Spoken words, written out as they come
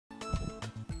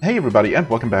Hey everybody, and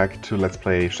welcome back to Let's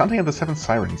Play Shantae and the Seven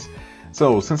Sirens.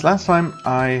 So, since last time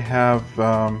I have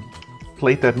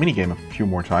played that minigame a few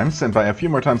more times, and by a few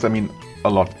more times I mean a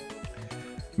lot.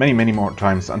 Many more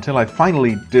times, until I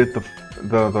finally did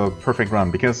the perfect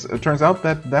run, because it turns out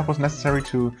that that was necessary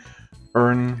to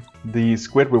earn the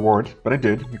squid reward, but I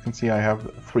did. You can see I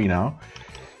have 3 now,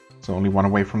 so only 1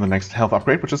 away from the next health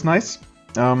upgrade, which is nice.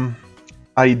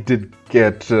 I did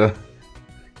get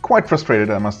quite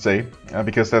frustrated, I must say,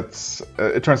 because that's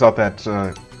it turns out that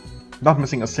not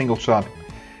missing a single shot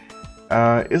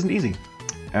isn't easy,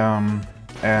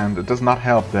 and it does not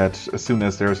help that as soon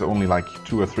as there's only like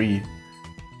 2 or 3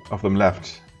 of them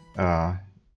left, I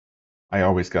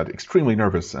always got extremely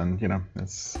nervous, and you know,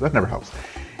 that never helps.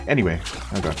 Anyway,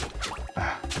 oh god,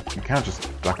 you can't just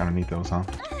duck underneath those, huh?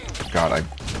 God,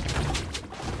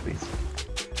 please.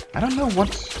 I don't know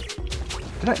what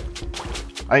did I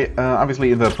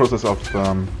obviously in the process of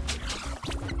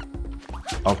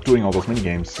doing all those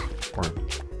minigames, or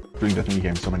doing that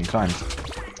minigame so many times.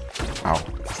 Ow,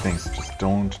 these things just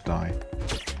don't die.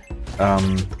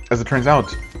 As it turns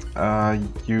out,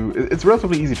 it's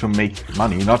relatively easy to make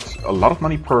money. Not a lot of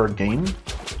money per game.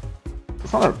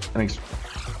 It's not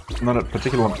a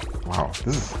particular. Wow,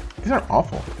 these are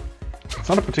awful. It's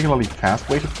not a particularly fast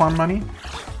way to farm money.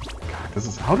 God, this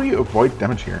is. How do you avoid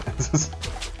damage here? This is.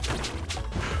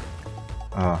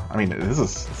 I mean, this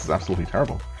is absolutely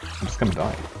terrible. I'm just gonna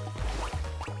die.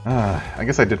 I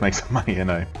guess I did make some money,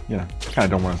 and I, you know, kind of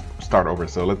don't want to start over.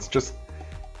 So let's just,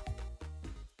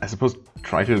 I suppose,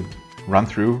 try to run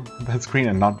through that screen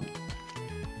and not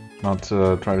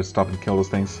try to stop and kill those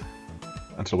things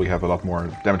until we have a lot more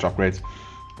damage upgrades.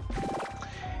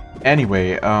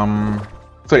 Anyway,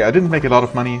 so yeah, I didn't make a lot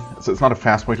of money, so it's not a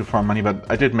fast way to farm money, but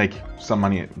I did make some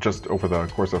money just over the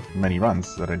course of many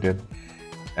runs that I did.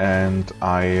 And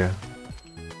I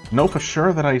know for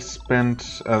sure that I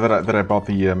spent that I bought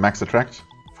the max attract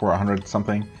for 100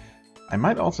 something. I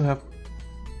might also have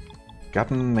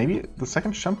gotten maybe the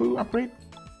second shampoo upgrade.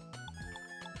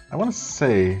 I want to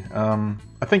say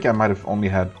I think I might have only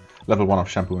had level 1 of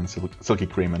shampoo and silky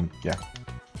cream, and yeah.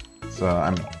 So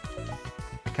I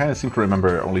kind of seem to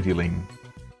remember only dealing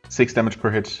 6 damage per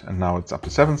hit, and now it's up to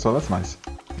 7, so that's nice.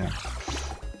 Yeah,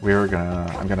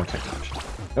 I'm gonna take damage.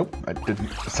 Nope, I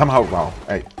didn't. Somehow, wow,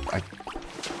 I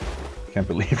can't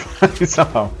believe I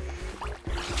somehow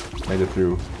made it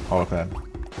through all of that.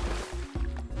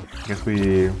 I guess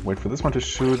we wait for this one to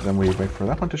shoot, then we wait for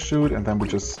that one to shoot, and then we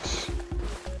just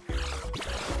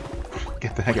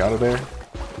get the heck out of there.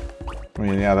 I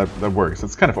mean, yeah, that works.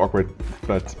 It's kind of awkward,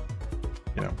 but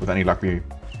you know, with any luck, we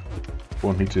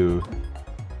won't need to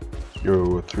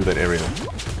go through that area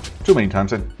too many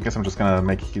times. I guess I'm just gonna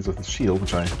make use of the shield,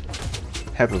 which I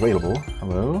have available.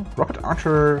 Hello? Rocket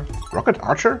Archer? Rocket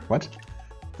Archer? What?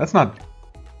 That's not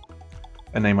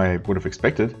a name I would have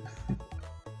expected.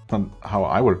 Not how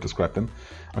I would have described them.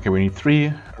 Okay, we need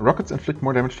 3 rockets inflict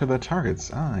more damage to their targets.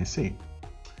 Ah, I see.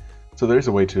 So there is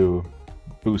a way to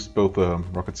boost both the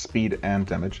rocket's speed and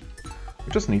damage,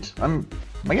 which is neat.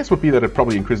 My guess would be that it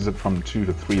probably increases it from 2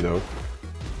 to 3 though.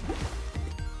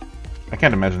 I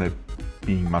can't imagine it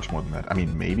being much more than that. I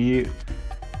mean, maybe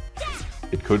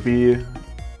it could be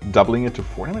doubling it to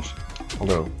 4 damage,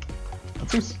 although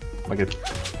that seems like it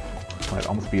might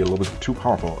almost be a little bit too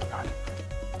powerful. God.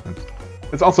 And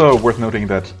it's also worth noting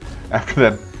that after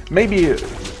that, maybe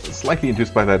slightly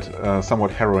induced by that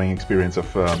somewhat harrowing experience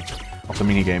of the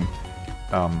minigame,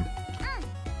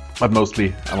 but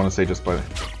mostly I want to say just by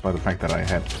the fact that I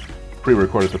had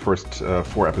pre-recorded the first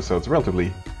 4 episodes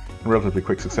in relatively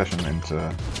quick succession and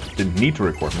didn't need to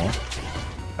record more.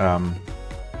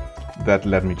 That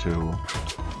led me to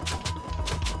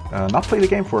not play the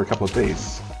game for a couple of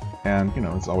days, and you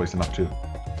know, it's always enough to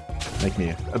make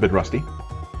me a bit rusty.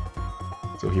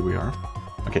 So here we are.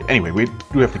 Okay, anyway, we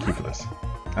do have the key for this.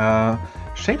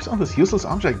 Shapes on this useless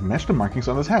object match the markings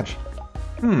on this hatch.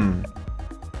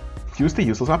 Use the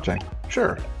useless object.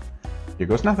 Sure. Here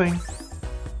goes nothing.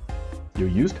 You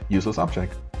used useless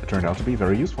object. It turned out to be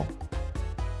very useful.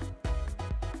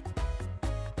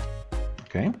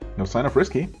 Okay, no sign of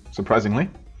risky, surprisingly.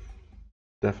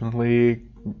 Definitely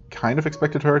kind of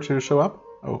expected her to show up.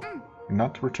 Oh, you're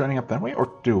not returning up that way?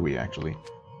 Or do we, actually?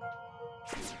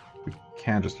 We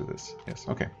can just do this. Yes,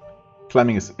 okay.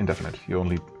 Climbing is indefinite. You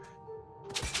only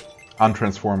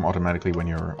untransform automatically when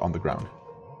you're on the ground.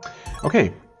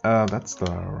 Okay, that's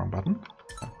the wrong button.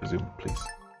 Resume, please.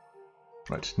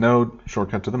 Right, no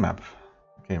shortcut to the map.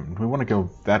 Okay, we want to go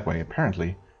that way,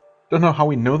 apparently. Don't know how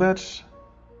we know that.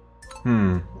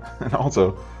 And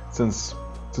also, since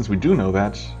we do know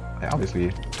that, I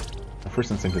obviously have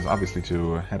first instinct is obviously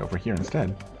to head over here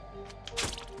instead.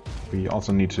 We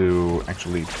also need to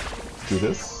actually do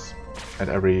this at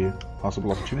every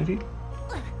possible opportunity.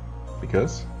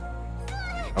 Because...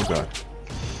 oh god.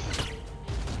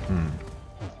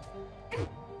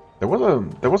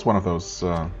 There was one of those...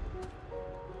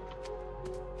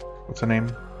 what's her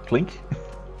name? Clink?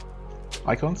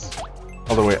 Icons?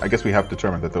 Although I guess we have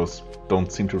determined that those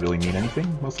don't seem to really mean anything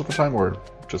most of the time, or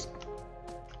just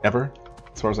ever,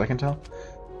 as far as I can tell.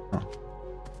 Oh.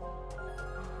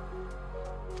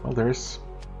 Well, there's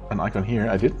an icon here.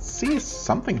 I did see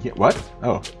something here. What?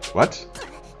 Oh, what?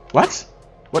 What?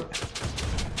 What?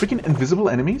 Freaking invisible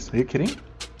enemies? Are you kidding?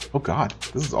 Oh god,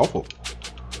 this is awful.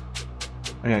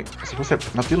 I mean, I suppose they're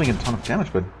not dealing a ton of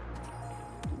damage, but...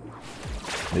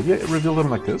 maybe I reveal them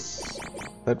like this?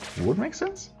 That would make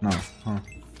sense? No. Huh.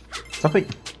 Something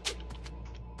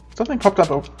popped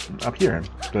up here,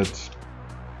 but...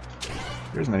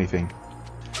 there isn't anything.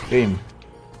 Game.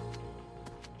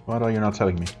 What are you not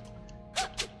telling me?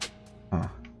 Huh.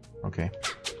 Okay.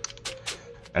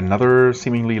 Another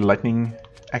seemingly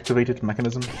lightning-activated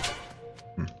mechanism?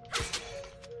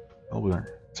 Well, we're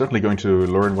certainly going to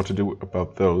learn what to do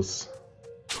about those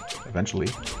eventually.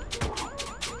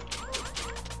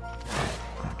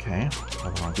 Okay,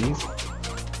 another one of these.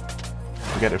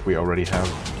 Forget if we already have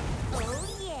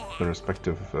the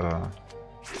respective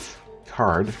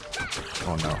card.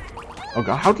 Oh no. Oh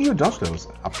god, how do you dodge those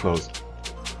up close?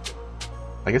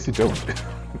 I guess you don't.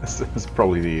 This is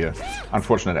probably the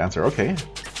unfortunate answer. Okay,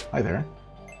 hi there.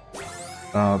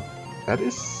 That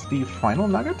is the final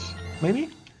nugget, maybe?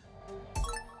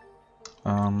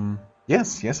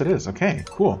 Yes it is. Okay,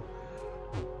 cool.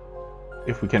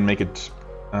 If we can make it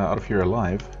out of here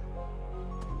alive.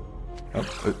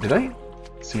 Oh, did I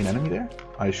see an enemy there?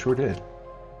 I sure did.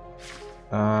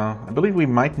 I believe we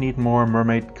might need more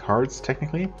mermaid cards,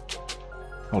 technically.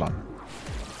 Hold on.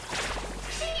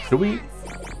 Do we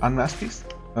unmask these?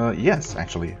 Yes,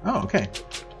 actually. Oh, okay.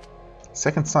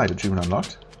 Second sight achievement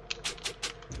unlocked.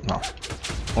 Well,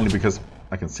 only because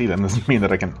I can see them doesn't mean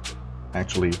that I can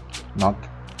actually not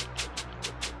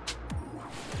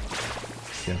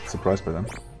get surprised by them,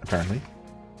 apparently.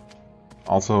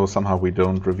 Also, somehow we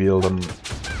don't reveal them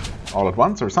all at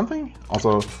once or something.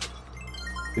 Also,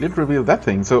 we didn't reveal that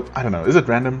thing, so I don't know. Is it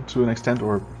random to an extent,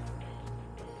 or...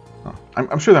 oh,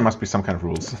 I'm sure there must be some kind of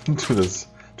rules to this,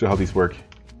 to how these work.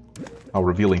 How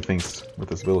revealing things with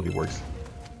this ability works.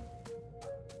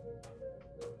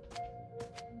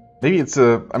 Maybe it's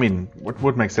I mean, what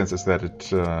would make sense is that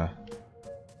it,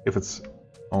 if it's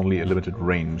only a limited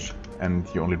range and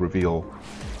you only reveal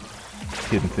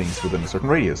hidden things within a certain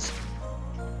radius.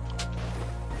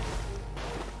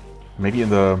 Maybe in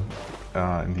the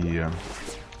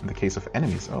case of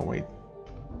enemies. Oh wait,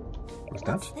 what's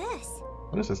that?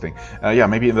 What is this thing? Yeah,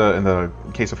 maybe in the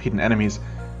case of hidden enemies,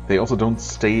 they also don't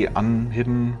stay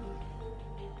unhidden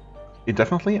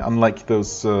indefinitely, unlike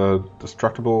those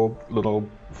destructible little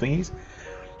thingies.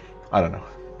 I don't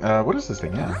know. What is this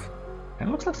thing? Yeah, and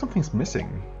it looks like something's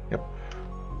missing. Yep.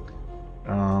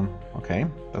 Okay,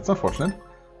 that's unfortunate.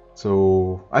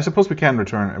 So I suppose we can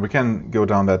return. We can go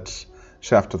down that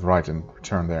shaft to the right and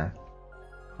return there.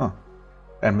 Huh.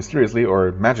 And mysteriously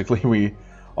or magically, we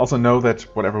also know that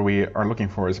whatever we are looking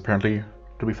for is apparently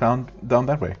to be found down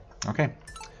that way. Okay.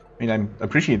 I mean, I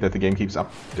appreciate that the game keeps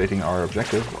updating our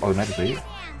objective automatically.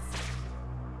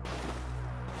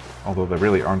 Although there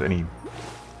really aren't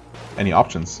any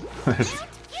options. There's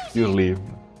usually...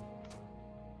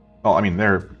 well, I mean,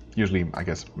 there are usually, I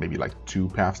guess, maybe like 2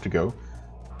 paths to go.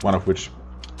 One of which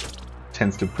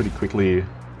tends to pretty quickly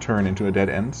turn into a dead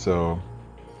end, so...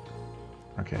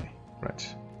 okay,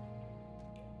 right.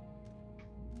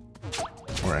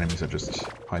 More enemies are just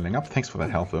piling up. Thanks for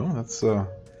that health, though. That's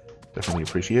definitely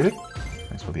appreciated.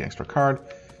 Thanks for the extra card.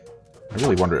 I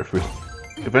really wonder if we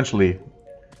eventually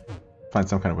find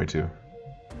some kind of way to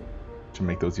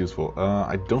make those useful.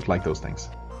 I don't like those things.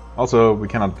 Also, we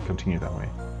cannot continue that way.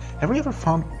 Have we ever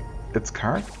found its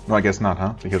card? No, I guess not,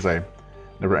 huh? Because I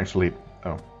never actually...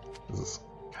 oh, this is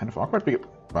kind of awkward.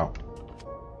 Wow.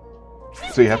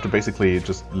 So you have to basically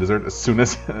just lizard as soon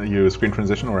as you screen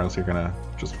transition, or else you're gonna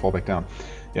just fall back down.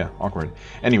 Yeah, awkward.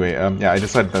 Anyway, yeah, I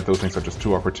decided that those things are just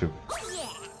too awkward to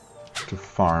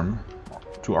farm,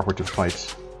 too awkward to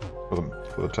fight for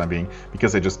the time being,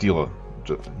 because they just deal,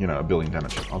 you know, a billion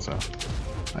damage. Also,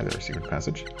 hi there, secret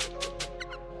passage.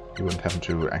 You wouldn't happen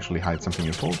to actually hide something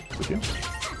useful, would you?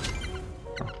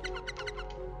 Oh.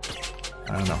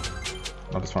 I don't know.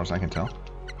 Not as far as I can tell.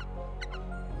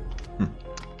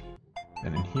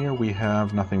 And in here we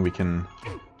have nothing we can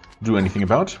do anything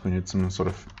about. We need some sort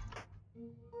of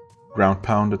ground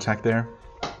pound attack there.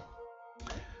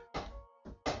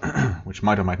 Which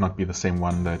might or might not be the same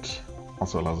one that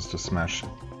also allows us to smash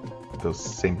those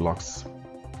same blocks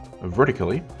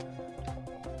vertically.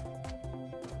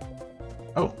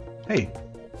 Oh, hey.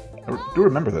 I do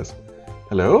remember this.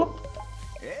 Hello?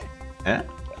 Eh?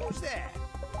 Who's that?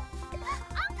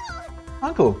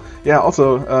 Uncle! Yeah,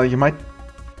 also, you might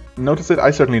notice it,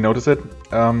 I certainly notice it,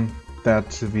 that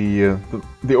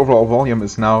the overall volume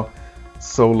is now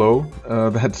so low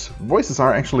that voices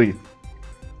are actually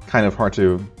kind of hard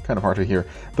to hear.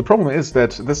 The problem is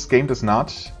that this game does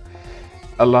not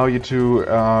allow you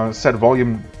to set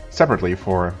volume separately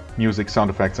for music, sound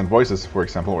effects, and voices, for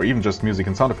example, or even just music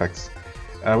and sound effects,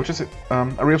 which is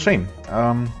a real shame.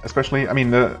 Especially, I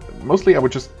mean, mostly I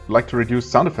would just like to reduce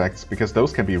sound effects because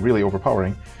those can be really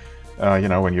overpowering. You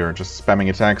know, when you're just spamming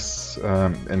attacks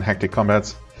in hectic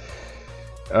combats.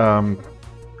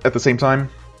 At the same time,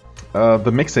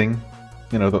 the mixing,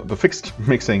 you know, the fixed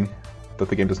mixing that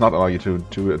the game does not allow you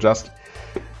to adjust,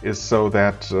 is so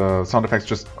that sound effects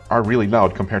just are really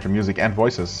loud compared to music and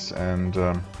voices, and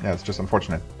yeah, it's just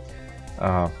unfortunate.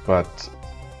 But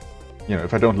you know,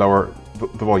 if I don't lower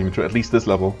the volume to at least this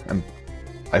level, and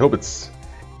I hope it's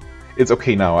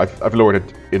okay now. I've lowered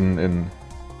it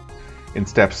in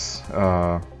steps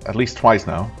at least twice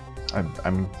now.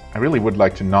 I really would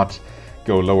like to not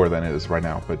go lower than it is right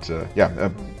now, but yeah,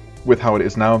 with how it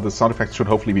is now, the sound effects should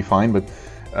hopefully be fine, but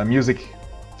music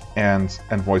and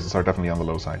voices are definitely on the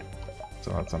low side,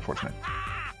 so that's unfortunate.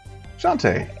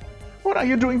 Shantae, what are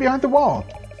you doing behind the wall?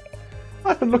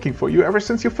 I've been looking for you ever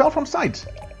since you fell from sight.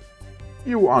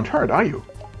 You aren't hurt, are you?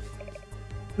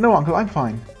 No, Uncle, I'm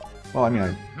fine. Well, I mean,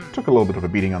 I took a little bit of a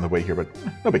beating on the way here, but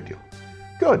no big deal.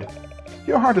 Good.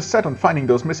 Your heart is set on finding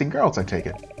those missing girls, I take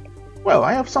it. Well,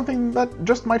 I have something that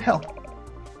just might help.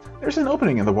 There's an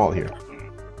opening in the wall here.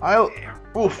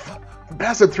 Oof!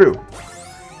 Pass it through!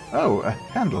 Oh, a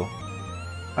handle.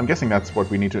 I'm guessing that's what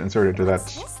we need to insert into that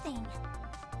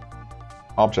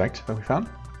object that we found.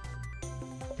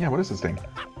 Yeah, what is this thing?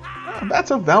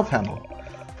 That's a valve handle.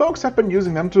 Folks have been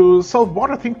using them to solve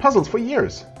water-themed puzzles for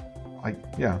years.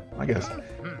 Yeah, I guess.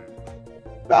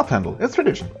 Valve handle, it's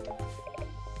tradition.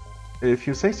 If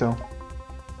you say so.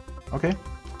 Okay.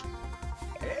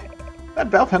 That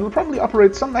valve handle probably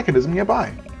operates some mechanism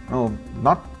nearby. Well,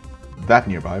 not that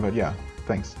nearby, but yeah,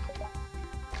 thanks.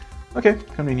 Okay,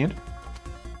 convenient.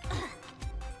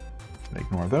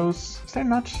 Ignore those. Is there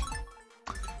not?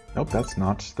 Nope, that's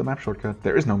not the map shortcut.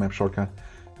 There is no map shortcut.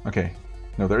 Okay.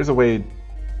 No, there is a way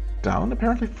down,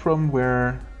 apparently, from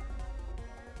where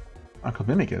Uncle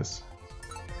Mimic is.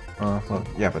 Well,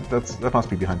 yeah, but that must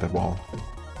be behind that wall.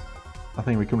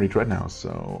 Nothing we can reach right now,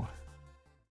 so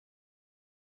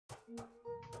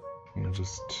we'll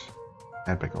just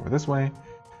head back over this way.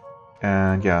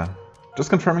 And yeah, just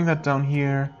confirming that down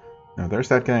here. No, there's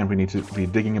that guy, and we need to be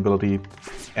digging ability,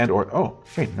 and or oh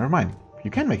wait, never mind.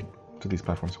 You can make it to these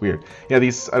platforms. Weird. Yeah,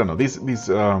 these I don't know. These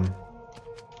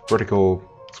vertical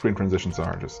screen transitions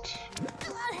are just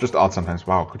odd sometimes.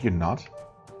 Wow, could you not?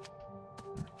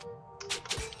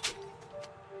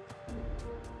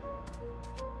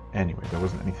 Anyway, there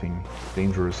wasn't anything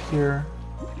dangerous here.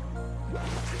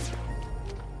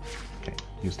 Okay,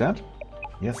 use that.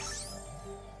 Yes.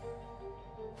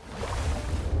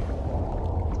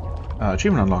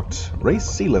 Achievement unlocked. Raise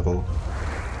sea level.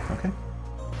 Okay.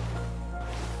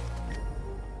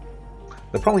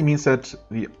 That probably means that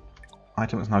the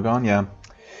item is now gone. Yeah.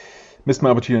 Missed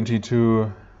my opportunity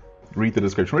to read the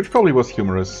description, which probably was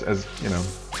humorous, as, you know,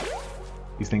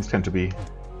 these things tend to be.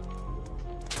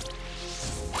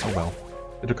 Oh well.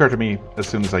 It occurred to me as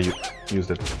soon as I used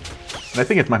it. And I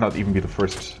think it might not even be the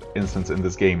first instance in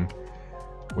this game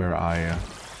where I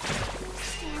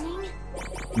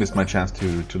missed my chance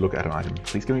to look at an item.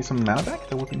 Please give me some mana back,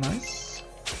 that would be nice.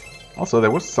 Also,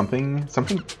 there was something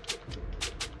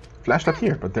flashed up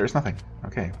here, but there's nothing.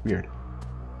 Okay, weird.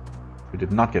 We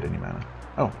did not get any mana.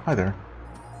 Oh, hi there.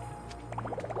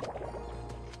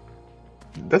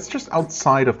 That's just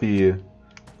outside of the...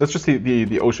 That's just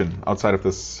the ocean outside of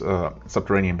this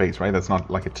subterranean base, right? That's not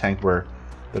like a tank where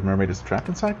that mermaid is trapped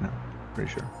inside? No,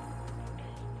 pretty sure.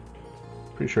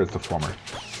 Pretty sure it's the former.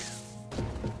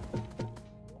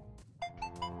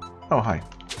 Oh, hi.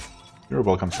 You're a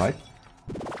welcome sight.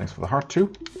 Thanks for the heart,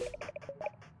 too.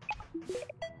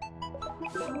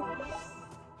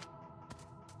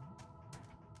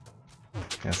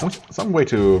 Yeah, some way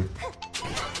to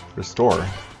restore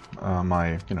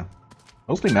my, you know,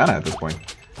 mostly mana at this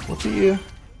point would be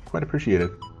quite appreciated.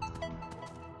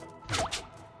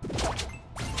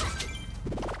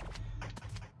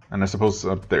 And I suppose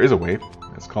there is a way.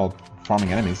 It's called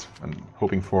farming enemies and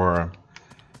hoping for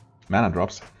mana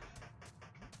drops.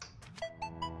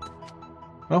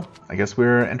 Well, I guess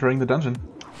we're entering the dungeon.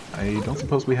 I don't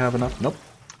suppose we have enough. Nope.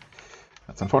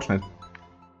 That's unfortunate.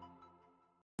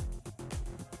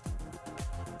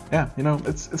 Yeah, you know,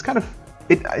 it's kind of...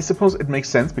 I suppose it makes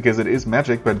sense because it is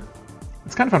magic, but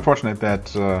it's kind of unfortunate that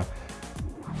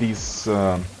these,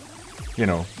 you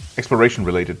know,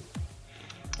 exploration-related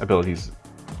abilities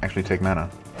actually take mana.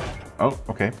 Oh,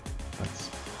 okay.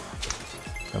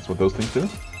 That's what those things do.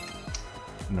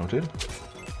 Noted.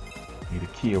 Need a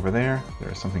key over there.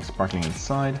 There is something sparkling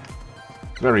inside.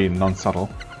 Very non-subtle.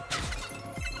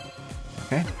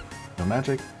 Okay, no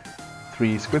magic.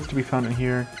 3 squids to be found in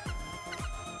here.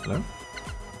 Hello?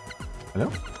 Hello?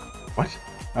 What?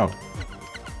 Oh.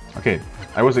 Okay,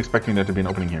 I was expecting there to be an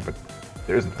opening here, but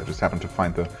there isn't. I just happened to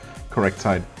find the correct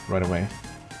side right away.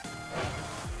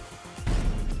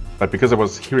 But because I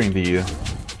was hearing the...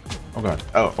 Oh god.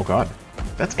 Oh god.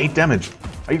 That's 8 damage!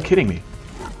 Are you kidding me?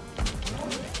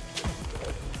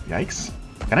 Yikes.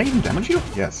 Can I even damage you?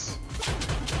 Yes.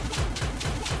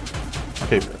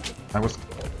 Okay, I was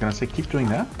gonna say keep doing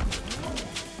that.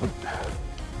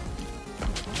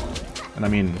 And I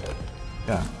mean,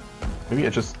 yeah. Maybe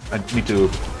I need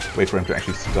to wait for him to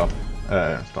actually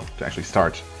to actually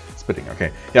start spitting.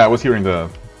 Okay. Yeah, I was hearing the,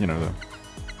 you know, the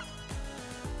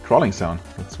crawling sound.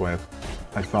 That's why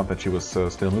I thought that she was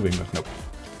still moving, but nope.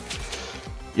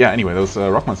 Yeah, anyway, those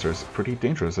rock monsters, pretty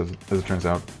dangerous as it turns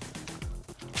out.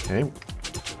 Okay,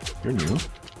 you're new.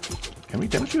 Can we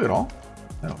damage you at all?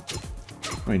 No.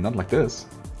 I mean, not like this.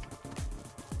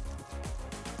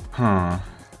 Huh.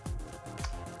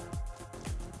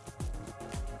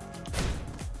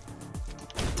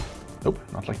 Nope,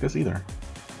 not like this either.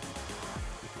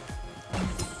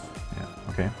 Yeah,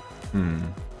 okay.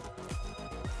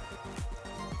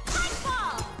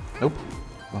 Nope,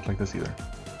 not like this either.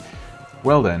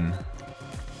 Well then.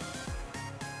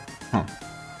 Huh.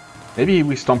 Maybe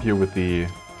we stomp you with the,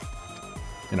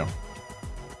 you know,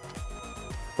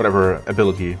 whatever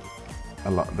ability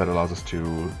that allows us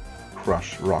to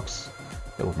crush rocks.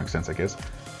 That would make sense, I guess.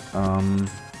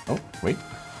 Oh, wait.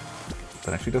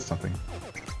 That actually does something.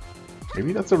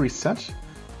 Maybe that's a reset?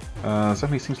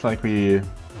 Certainly seems like we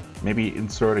maybe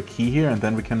insert a key here and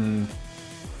then we can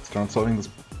start solving this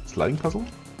sliding puzzle?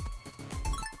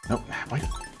 No, why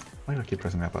do I keep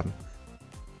pressing that button?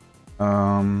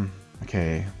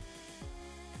 Okay.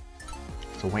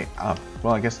 So way up.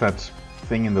 Well, I guess that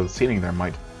thing in the ceiling there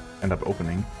might end up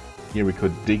opening. Here we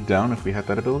could dig down if we had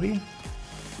that ability.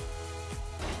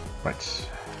 Right.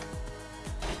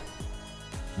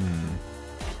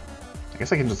 I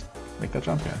guess I can just make that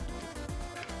jump, yeah.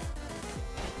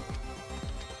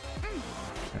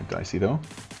 Very dicey though.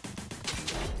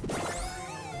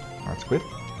 Hard squid.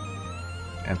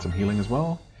 And some healing as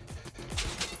well.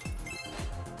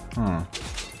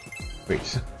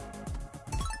 Wait.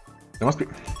 There must be...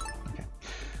 Okay.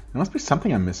 There must be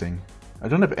something I'm missing. I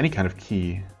don't have any kind of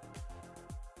key.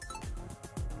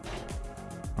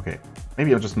 Okay.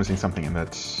 Maybe I'm just missing something in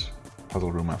that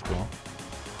puzzle room after all.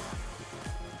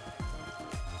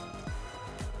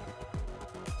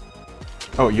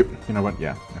 Oh, you know what?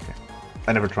 Yeah, okay.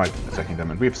 I never tried attacking them,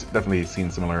 and we've definitely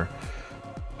seen similar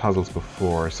puzzles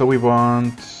before. So we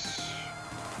want...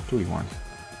 What do we want?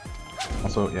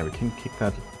 Also, yeah, we can keep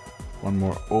that one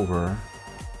more over.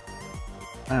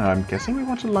 I don't know, I'm guessing we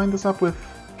want to line this up with...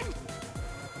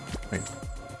 Wait.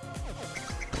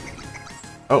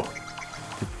 Oh!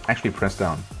 Actually press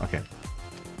down. Okay.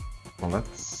 Well,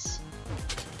 that's...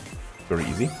 very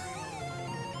easy.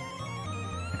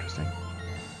 Interesting.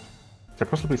 Is there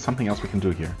possibly something else we can do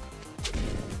here?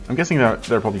 I'm guessing that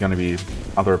there are probably going to be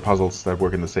other puzzles that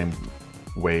work in the same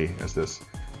way as this.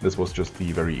 This was just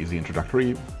the very easy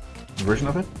introductory version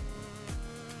of it.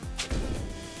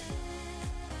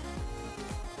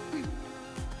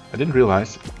 I didn't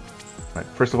realize... Right,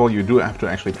 first of all, you do have to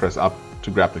actually press up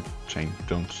to grab the chain.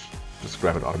 Don't just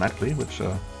grab it automatically, which,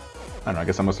 I don't know, I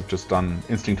guess I must have just done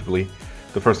instinctively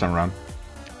the first time around.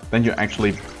 Then you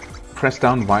actually press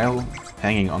down while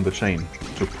hanging on the chain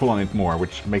to pull on it more,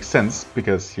 which makes sense,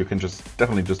 because you can just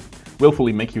definitely just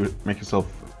willfully make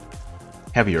yourself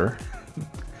heavier.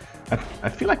 I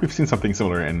feel like we've seen something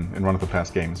similar in one of the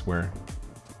past games, where,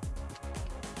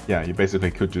 yeah, you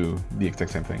basically could do the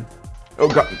exact same thing. Oh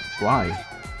god, why?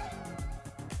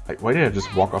 Why did I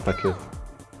just walk off that cliff?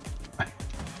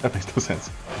 That makes no sense.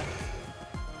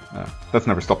 That's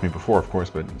never stopped me before, of course,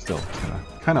 but still, it's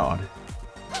kind of odd.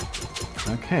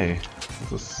 Okay,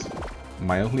 this is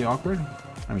mildly awkward.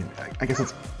 I mean, I guess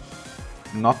it's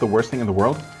not the worst thing in the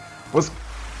world.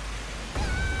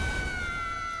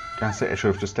 Gotta say, I should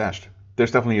have just dashed. there's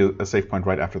definitely a save point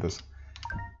right after this.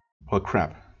 Well,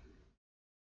 crap.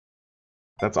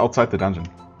 That's outside the dungeon.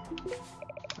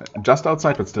 Just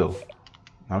outside, but still.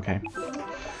 Okay.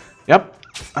 Yep.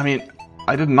 I mean,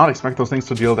 I did not expect those things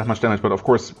to deal that much damage, but of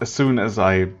course, as soon as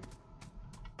I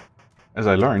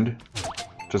learned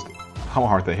just how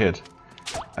hard they hit,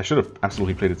 I should have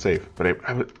absolutely played it safe. But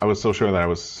I was so sure that I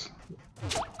was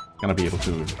gonna be able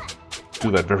to do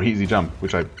that very easy jump,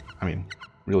 which I mean,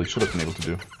 really should have been able to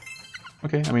do.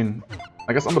 Okay, I mean,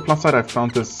 I guess on the plus side, I found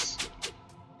this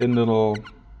hidden little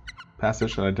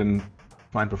passage that I didn't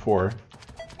find before.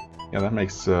 Yeah, that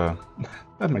makes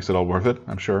it all worth it,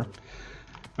 I'm sure.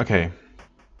 Okay.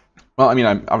 Well, I mean,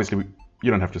 obviously you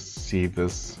don't have to see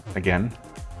this again.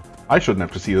 I shouldn't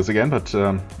have to see this again, but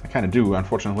I kind of do,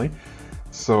 unfortunately.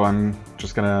 So I'm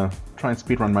just gonna try and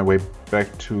speedrun my way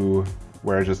back to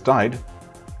where I just died,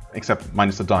 except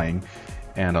minus the dying,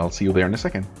 and I'll see you there in a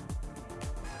second.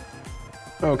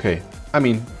 Okay, I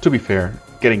mean, to be fair,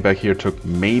 getting back here took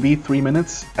maybe 3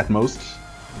 minutes at most.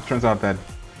 It turns out that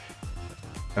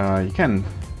you can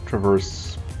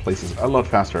traverse places a lot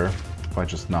faster by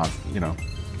just not, you know,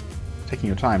 taking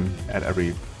your time at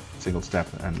every single step,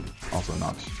 and also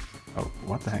not... Oh,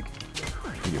 what the heck?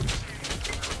 You.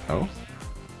 Oh?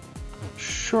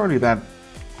 Surely that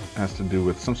has to do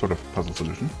with some sort of puzzle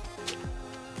solution.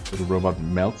 The robot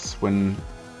melts when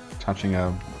touching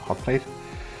a hot plate.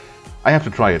 I have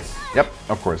to try it. Yep,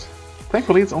 of course.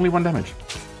 Thankfully, it's only 1 damage.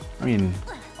 I mean,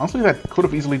 honestly, that could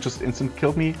have easily just instant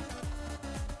killed me.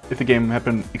 If the game had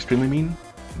been extremely mean,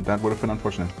 that would have been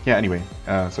unfortunate. Yeah, anyway,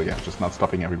 so yeah, just not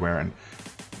stopping everywhere and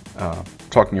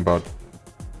talking about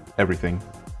everything.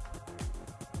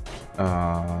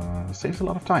 Saves a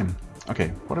lot of time. Okay,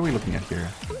 what are we looking at here?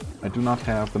 I do not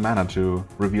have the mana to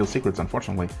reveal secrets,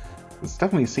 unfortunately. This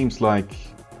definitely seems like...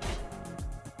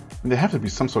 there have to be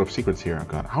some sort of secrets here. Oh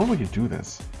god, how would you do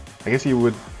this? I guess you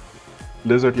would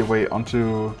lizard your way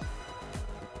onto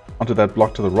that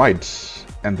block to the right,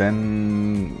 and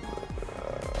then...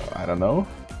 I don't know?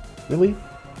 Really?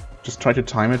 Just try to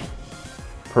time it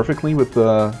perfectly with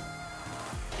the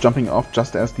jumping off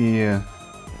just as the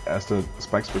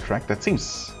spikes retract? That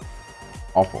seems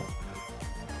awful.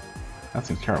 That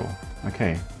seems terrible.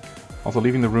 Okay. Also,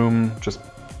 leaving this room just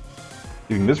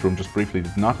briefly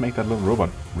did not make that little robot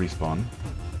respawn.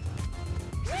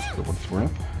 For what it's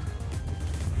worth.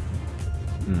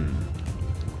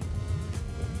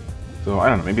 So, I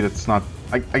don't know, maybe that's not...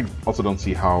 I also don't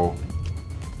see how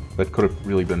that could have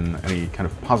really been any kind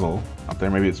of puzzle up there.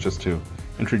 Maybe it's just to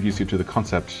introduce you to the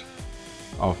concept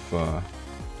of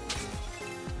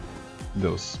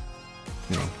those,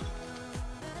 you know,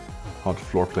 hot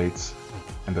floor plates,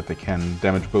 and that they can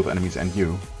damage both enemies and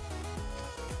you.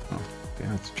 Oh, okay,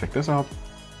 let's check this out.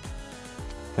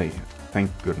 Hey,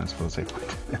 thank goodness for the save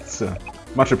point. It's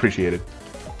much appreciated.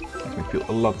 Makes me feel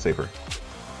a lot safer.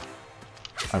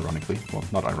 Ironically. Well,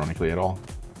 not ironically at all.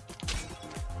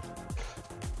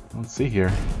 Let's see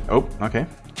here. Oh, okay.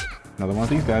 Another one of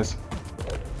these guys.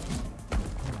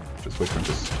 Just wait for him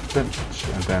to finish,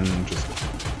 and then just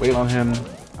wail on him.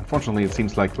 Unfortunately, it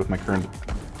seems like with my current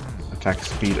attack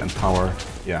speed and power,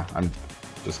 yeah, I'm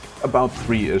just about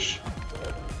 3-ish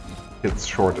hits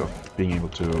short of being able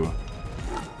to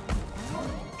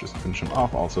just finish him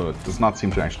off. Also, it does not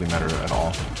seem to actually matter at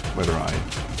all whether I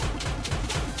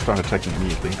start attacking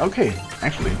immediately. Okay,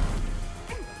 actually,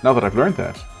 now that I've learned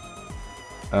that,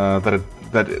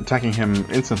 that attacking him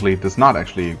instantly does not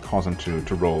actually cause him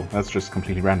to roll. That's just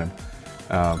completely random.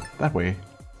 That way,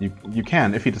 you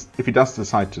can, if he does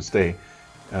decide to stay,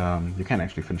 you can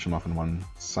actually finish him off in 1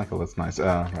 cycle. That's nice.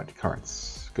 Right,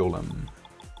 cards. Golem.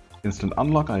 Instant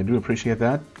unlock. I do appreciate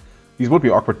that. These would be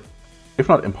awkward, if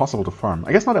not impossible to farm.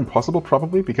 I guess not impossible,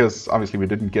 probably, because obviously we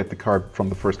didn't get the card from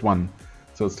the first one,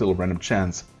 so it's still a random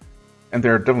chance. And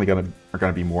there are definitely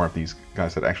gonna be more of these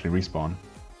guys that actually respawn.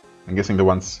 I'm guessing the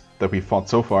ones that we fought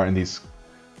so far in these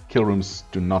kill rooms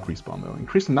do not respawn, though.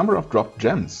 Increase the number of dropped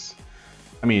gems.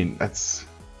 I mean, that's...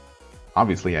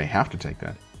 obviously, I have to take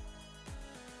that.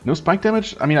 No spike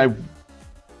damage? I mean,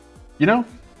 you know,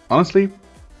 honestly,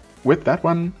 with that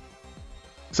one,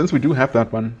 since we do have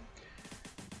that one,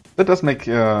 that does make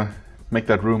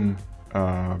that room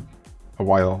a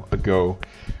while ago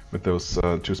with those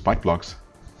 2 spike blocks,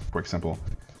 for example,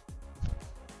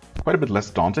 quite a bit less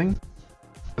daunting.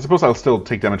 I suppose I'll still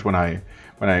take damage when I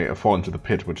fall into the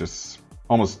pit, which is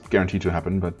almost guaranteed to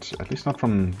happen, but at least not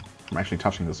from actually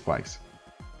touching the spikes.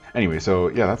 Anyway, so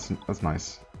yeah, that's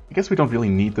nice. I guess we don't really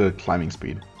need the climbing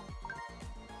speed.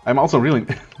 I'm also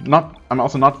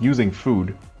not using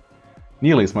food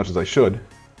nearly as much as I should,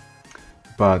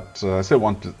 but I still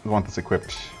want this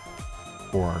equipped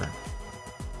for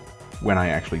when I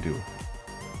actually do.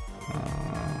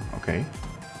 Okay.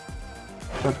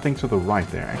 That thing to the right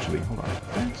there, actually. Hold on. Is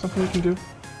there something we can do?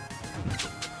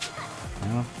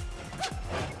 No.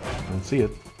 I don't see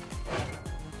it.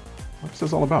 What's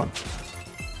this all about?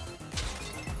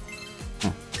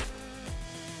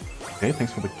 Okay,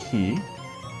 thanks for the key.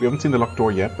 We haven't seen the locked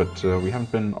door yet, but we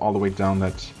haven't been all the way down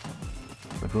that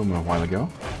room a while ago.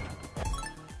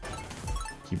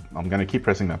 I'm gonna keep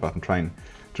pressing that button, trying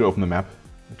to open the map.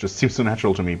 It just seems so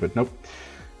natural to me, but nope.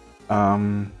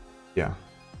 Yeah.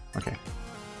 Okay.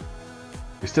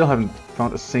 We still haven't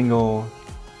found a single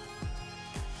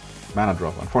mana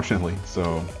drop, unfortunately,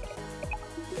 so...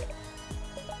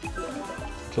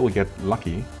 Until we get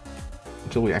lucky,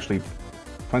 until we actually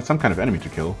find some kind of enemy to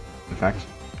kill, in fact.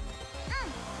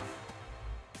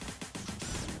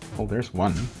 Oh, there's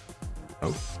one.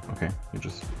 Oh, okay. You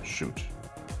just shoot.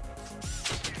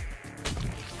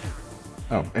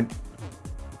 Oh, and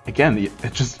again,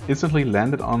 it just instantly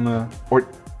landed on the... Or...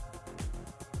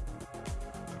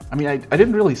 I mean, I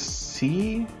didn't really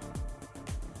see...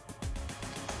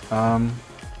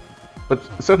 But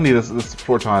certainly this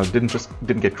floor tile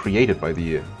didn't get created by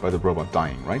the robot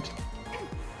dying, right?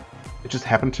 It just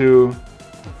happened to...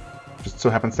 Just so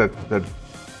happens that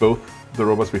both the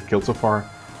robots we've killed so far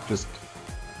just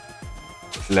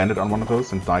landed on one of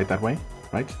those and died that way,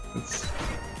 right?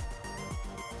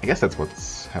 I guess that's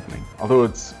what's happening. Although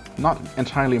it's not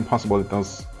entirely impossible that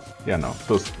those... Yeah, no,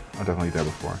 those are definitely there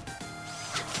before.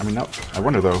 I mean, now, I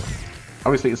wonder though.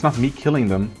 Obviously, it's not me killing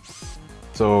them,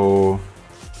 so...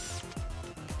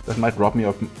 That might rob me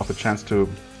of a chance to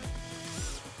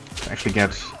actually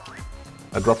get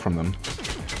a drop from them.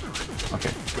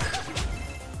 Okay.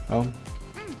 Well,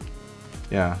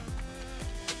 yeah.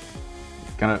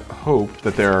 Gonna hope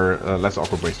that there are less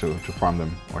awkward ways to farm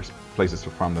them, or places to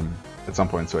farm them at some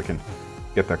point, so I can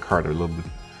get that card a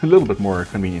little bit more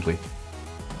conveniently.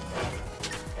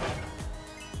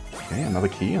 Okay, another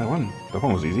key. That one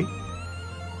was easy.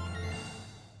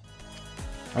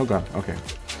 Oh god. Okay.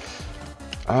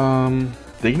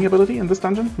 Digging ability in this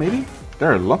dungeon, maybe?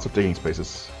 There are lots of digging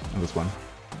spaces in this one.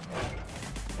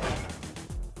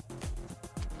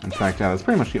 In fact, yeah, that's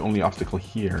pretty much the only obstacle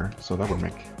here, so that would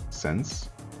make sense.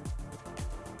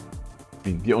 I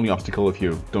mean, the only obstacle if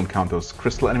you don't count those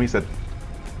crystal enemies that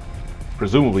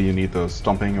presumably you need those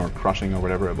stomping or crushing or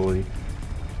whatever ability.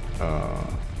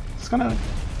 It's gonna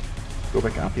go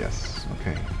back up, yes.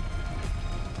 Okay.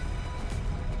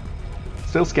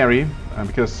 Still scary,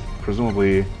 because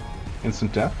presumably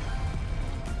instant death.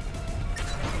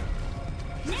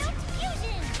 Is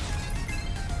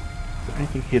there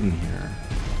anything hidden here?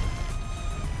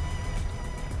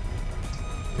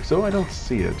 If so, I don't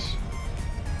see it.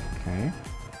 Okay.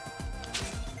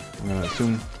 I'm gonna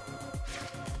assume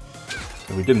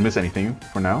that we didn't miss anything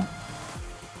for now.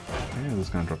 Okay, this is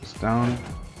gonna drop us down.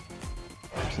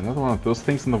 There's another one of those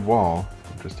things in the wall.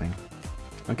 Interesting.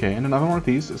 Okay, and another one of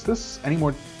these. Is this any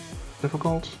more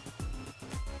difficult?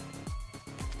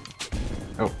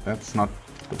 Oh, that's not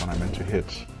the one I meant to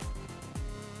hit.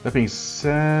 That being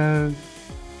said...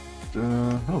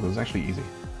 oh, this is actually easy.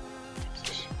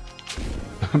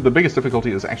 The biggest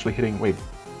difficulty is actually hitting... Wait.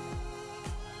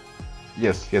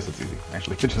 Yes, it's easy.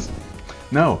 Actually, it just...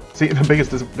 No! See, the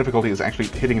biggest difficulty is actually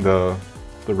hitting the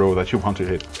row that you want to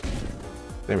hit.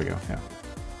 There we go, yeah.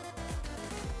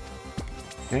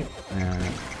 Okay, and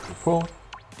pull.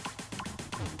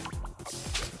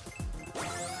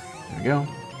 There we go.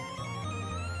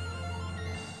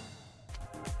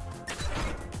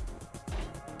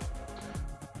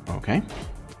 Okay.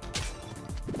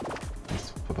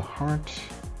 That's for the heart.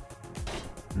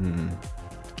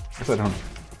 Guess I don't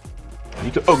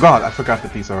need to... Oh god, I forgot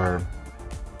that these are...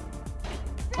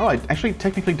 Oh, I actually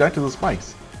technically died to the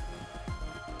spikes.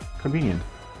 Convenient.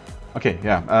 Okay,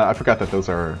 yeah, I forgot that those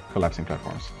are collapsing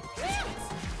platforms.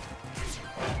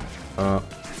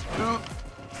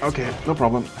 Okay, no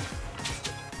problem.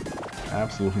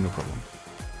 Absolutely no problem.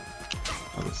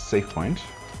 Another save point.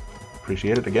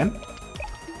 Appreciate it again.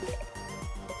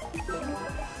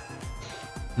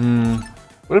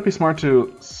 Would it be smart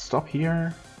to stop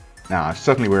here? Nah,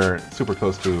 certainly we're super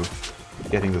close to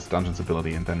getting this dungeon's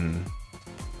ability and then...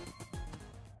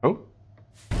 Oh?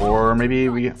 Or maybe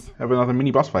we have another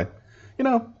mini boss fight. You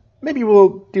know, maybe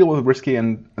we'll deal with Risky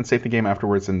and save the game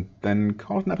afterwards and then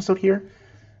call it an episode here?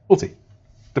 We'll see.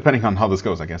 Depending on how this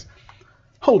goes, I guess.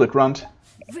 Hold it, Runt.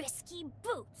 Risky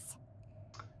boots.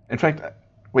 In fact,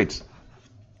 wait.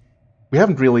 We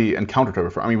haven't really encountered her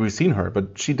before. I mean, we've seen her,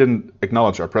 but she didn't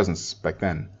acknowledge our presence back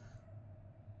then.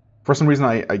 For some reason,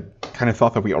 I kind of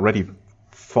thought that we already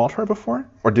fought her before?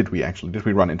 Or did we actually? Did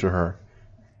we run into her?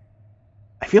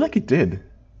 I feel like it did.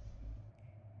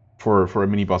 For a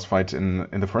mini boss fight in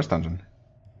the first dungeon.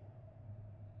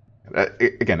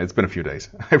 Again, it's been a few days.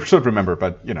 I should remember,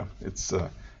 but you know, it's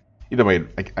either way.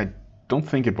 I don't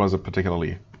think it was a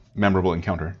particularly memorable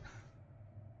encounter.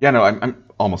 Yeah, no, I'm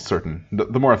almost certain.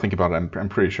 The more I think about it, I'm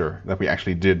pretty sure that we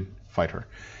actually did fight her.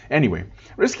 Anyway,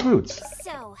 Risky Boots.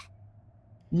 So,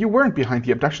 You weren't behind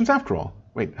the abductions after all.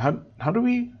 Wait, how did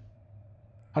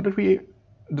we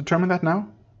determine that now?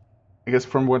 I guess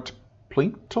from what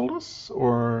Plink told us?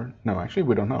 Or no, actually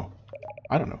we don't know.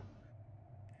 I don't know.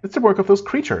 It's the work of those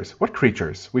creatures. What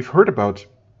creatures? We've heard about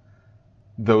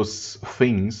those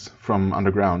things from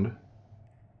underground.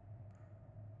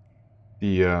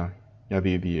 The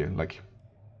like,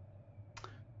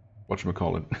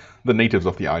 whatchamacallit, the natives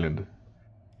of the island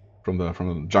from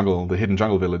the jungle, the hidden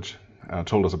jungle village,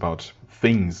 told us about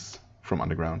things from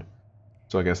underground.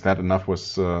 So I guess that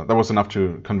was enough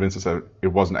to convince us that it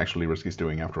wasn't actually Risky's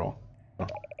doing after all. Oh.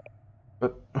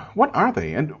 But what are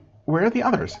they, and where are the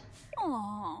others?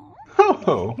 aww. Ho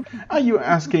ho! Are you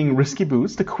asking Risky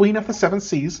Boots, the Queen of the Seven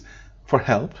Seas, for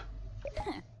help?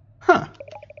 Huh.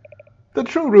 The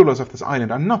true rulers of this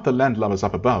island are not the landlubbers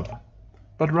up above,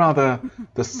 but rather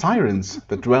the sirens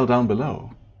that dwell down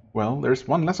below. Well, there's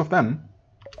one less of them.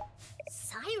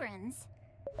 Sirens?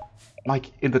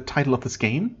 Like in the title of this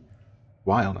game?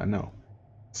 Wild, I know.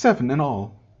 7 in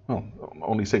all. Well,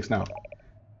 only 6 now.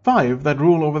 5 that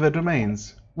rule over their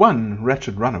domains. 1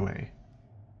 wretched runaway.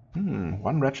 1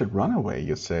 wretched runaway,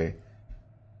 you say?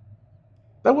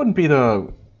 That wouldn't be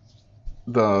the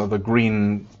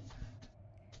green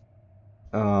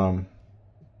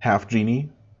Half-Genie.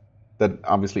 That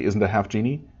obviously isn't a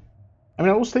Half-Genie. I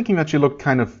mean, I was thinking that she looked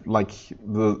kind of like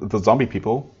the zombie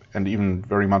people, and even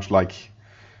very much like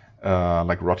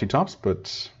Rotty Tops,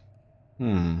 but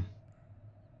I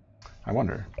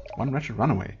wonder. 1 wretched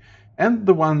runaway. And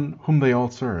the one whom they all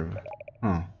serve.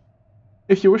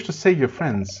 If you wish to save your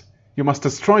friends, you must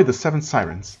destroy the 7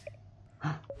 Sirens.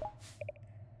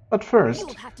 But first...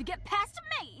 You'll have to get past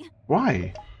me!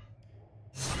 Why?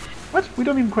 What? We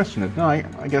don't even question it. No,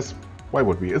 I guess... Why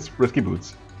would we? It's Risky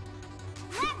Boots.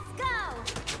 Let's go!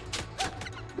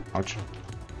 Ouch.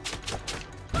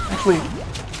 Actually...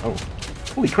 Oh.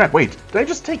 Holy crap, wait. Did I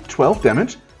just take 12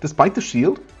 damage? Despite the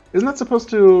shield? Isn't that supposed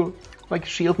to, like,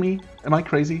 shield me? Am I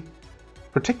crazy?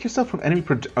 Protect yourself from enemy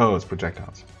oh, it's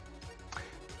projectiles.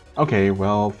 Okay,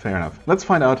 well, fair enough. Let's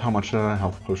find out how much a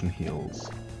health potion heals.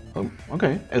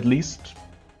 Okay, at least,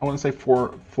 I want to say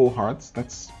 4 full hearts.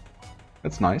 That's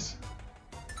nice.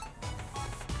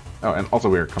 Oh, and also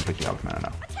we're completely out of mana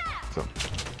now. So,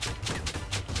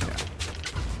 yeah.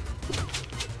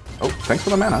 Oh, thanks for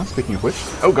the mana, speaking of which.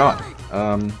 Oh god.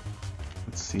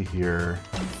 Let's see here.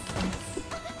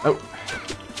 Oh.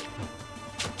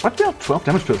 What dealt 12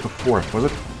 damage to us before? Was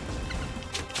it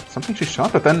something she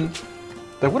shot? But then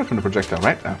that would have been a projectile,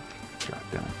 right? Oh, god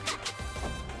damn it.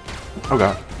 Oh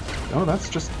god. No, that's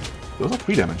just... Those are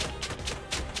 3 damage.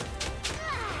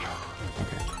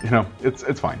 Okay, you know,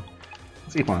 it's fine.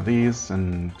 Let's eat one of these,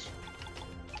 and...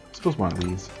 I suppose one of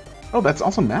these. Oh, that's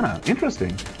also mana.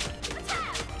 Interesting.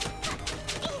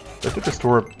 That did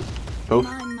restore both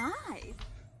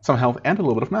some health and a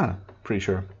little bit of mana. Pretty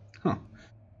sure. Huh.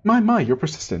 My, you're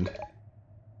persistent.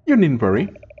 You needn't worry.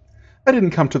 I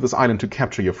didn't come to this island to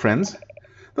capture your friends.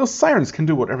 Those sirens can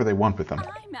do whatever they want with them.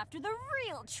 I'm after the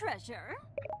real treasure.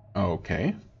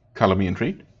 Okay. Color me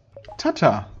intrigued.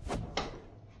 Ta-ta!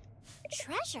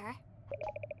 Treasure?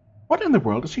 What in the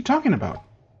world is she talking about?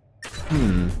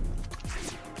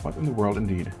 What in the world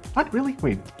indeed? What, really?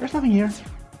 Wait, there's nothing here.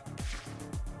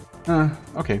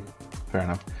 Okay. Fair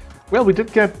enough. Well, we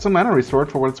did get some mana restored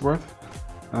for what it's worth.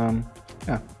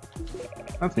 Yeah.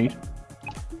 That's neat.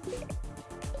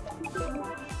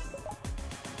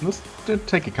 This did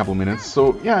take a couple minutes,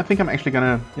 so yeah, I think I'm actually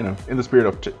gonna, you know, in the spirit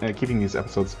of keeping these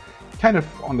episodes kind of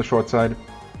on the short side,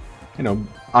 you know,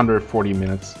 under 40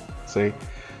 minutes, say,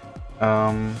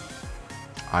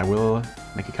 I will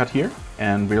make a cut here,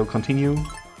 and we'll continue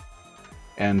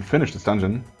and finish this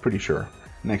dungeon, pretty sure,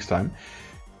 next time.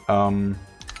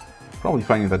 Probably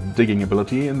finding that digging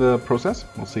ability in the process.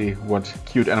 We'll see what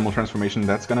cute animal transformation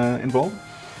that's gonna involve.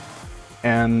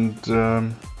 And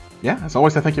yeah, as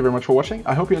always, I thank you very much for watching.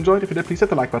 I hope you enjoyed. If you did, please hit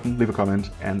the like button, leave a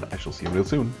comment, and I shall see you real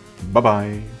soon.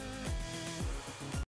 Bye-bye!